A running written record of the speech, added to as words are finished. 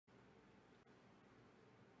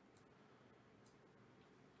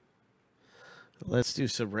Let's do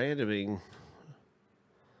some randoming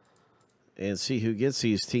and see who gets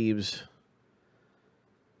these teams.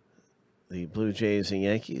 The Blue Jays and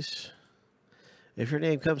Yankees. If your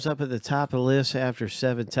name comes up at the top of the list after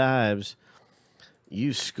 7 times,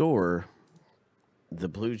 you score the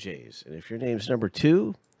Blue Jays. And if your name's number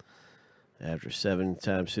 2, after 7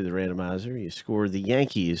 times through the randomizer, you score the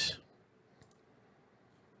Yankees.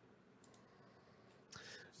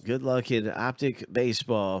 Good luck in Optic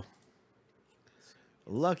Baseball.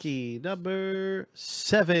 Lucky number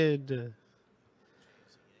 7.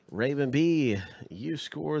 Raymond B., you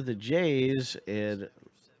score the Jays. And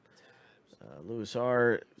Louis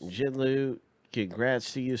R. Jinlu,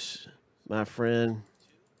 congrats to you, my friend.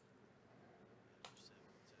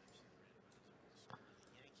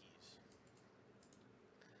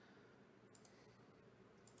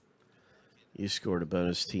 You scored a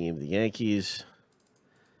bonus team, the Yankees.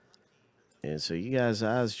 And so you guys'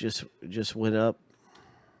 odds just went up.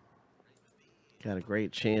 Got a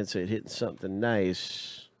great chance at hitting something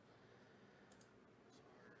nice.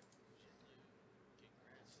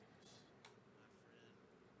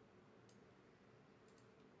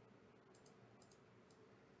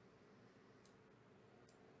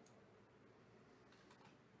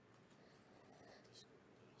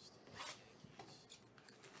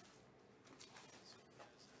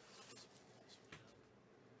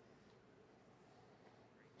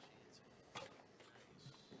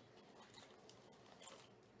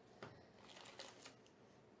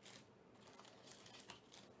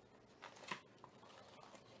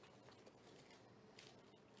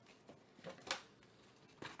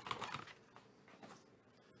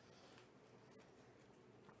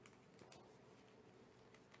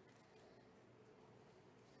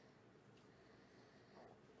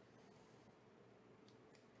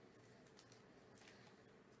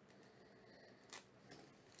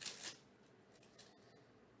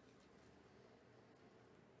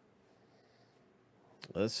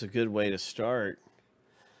 That's a good way to start.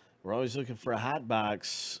 We're always looking for a hot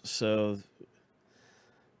box, so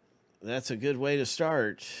that's a good way to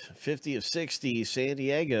start. 50 of 60, San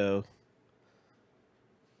Diego.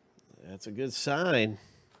 That's a good sign.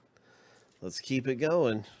 Let's keep it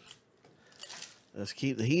going. Let's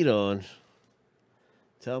keep the heat on.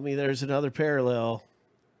 Tell me there's another parallel.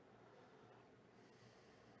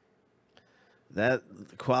 That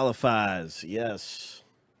qualifies, yes.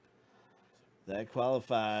 That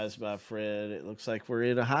qualifies, my friend. It looks like we're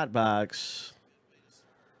in a hot box.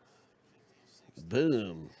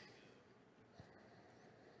 Boom.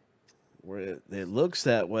 It looks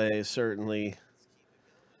that way, certainly.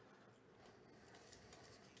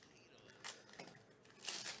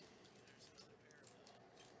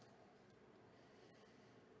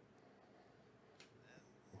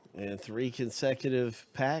 And 3 consecutive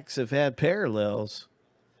packs have had parallels.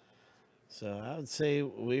 So I would say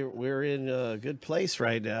we're in a good place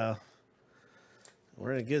right now.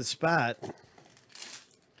 We're in a good spot.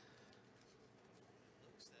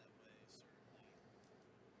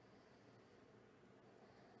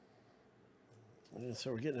 And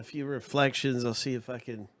so we're getting a few reflections. I'll see if I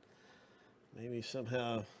can maybe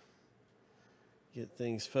somehow get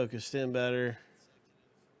things focused in better.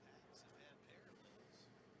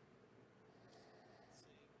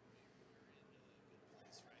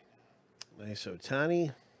 Nice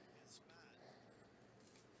Otani.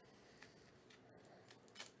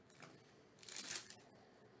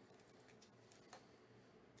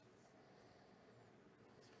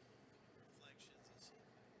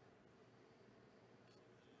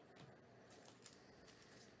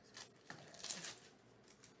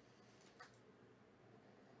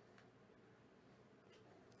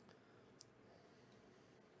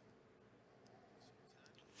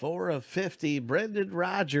 Four of 50, Brendan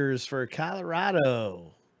Rodgers for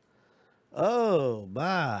Colorado. Oh,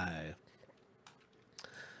 my.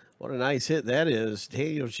 What a nice hit that is.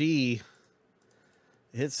 Daniel G.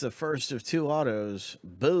 hits the first of 2 autos.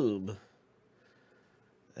 Boom.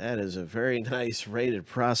 That is a very nice rated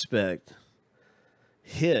prospect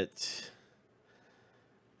hit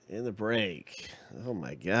in the break. Oh,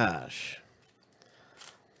 my gosh.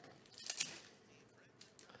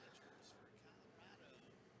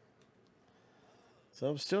 So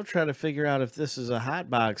I'm still trying to figure out if this is a hot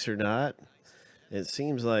box or not. It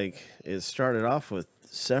seems like it started off with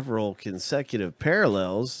several consecutive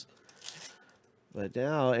parallels, but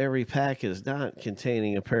now every pack is not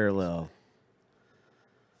containing a parallel.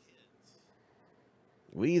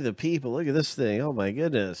 We the people, look at this thing. Oh my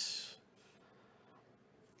goodness.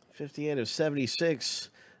 58 of 76,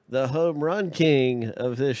 the home run king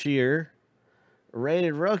of this year,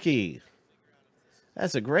 rated rookie.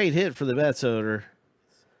 That's a great hit for the Mets owner.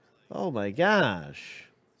 Oh my gosh.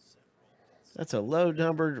 That's a low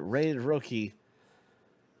numbered rated rookie.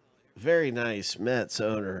 Very nice Mets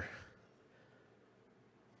owner.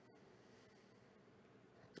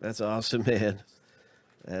 That's awesome, man.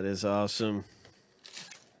 That is awesome.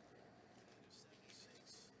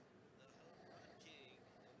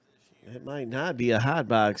 It might not be a hot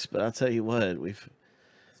box, but I'll tell you what, we've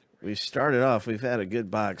started off. We've had a good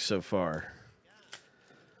box so far.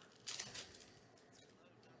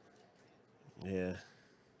 Yeah.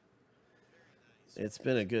 It's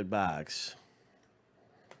been a good box.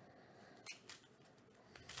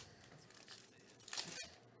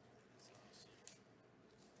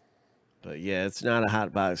 But yeah, it's not a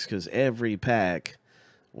hot box because every pack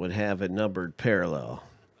would have a numbered parallel.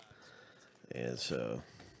 And so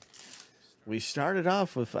we started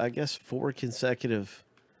off with, I guess, 4 consecutive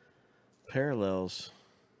parallels.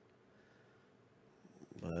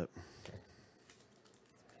 But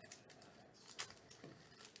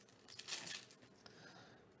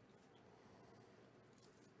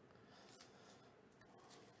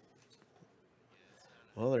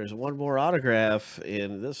well, there's one more autograph,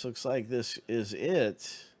 and this looks like this is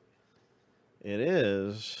it. It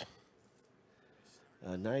is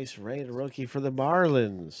a nice rated rookie for the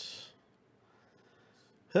Marlins.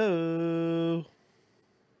 Ho!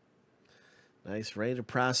 Nice rated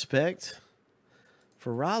prospect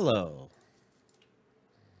for Rollo.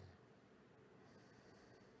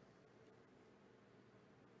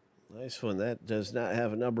 Nice one. That does not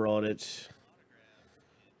have a number on it.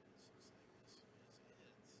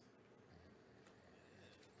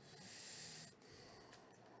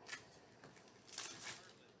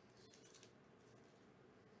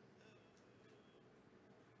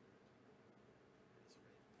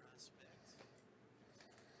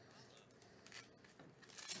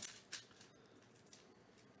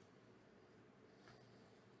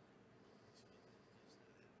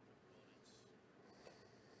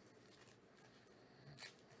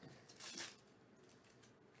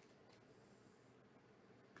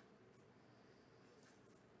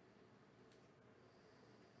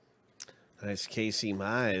 Nice Casey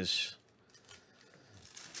Mize.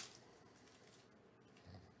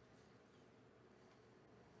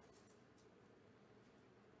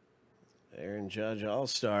 Aaron Judge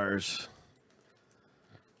All-Stars.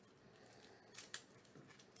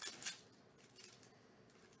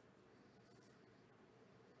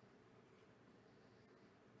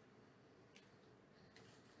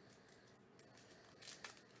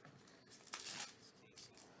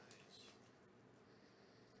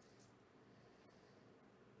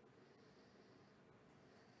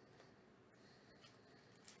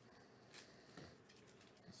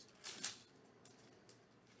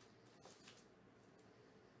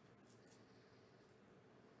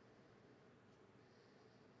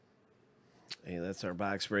 Hey, that's our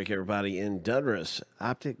box break, everybody, in Donruss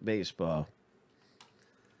Optic Baseball.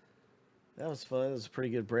 That was fun. It was a pretty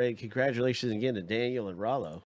good break. Congratulations again to Daniel and Rollo.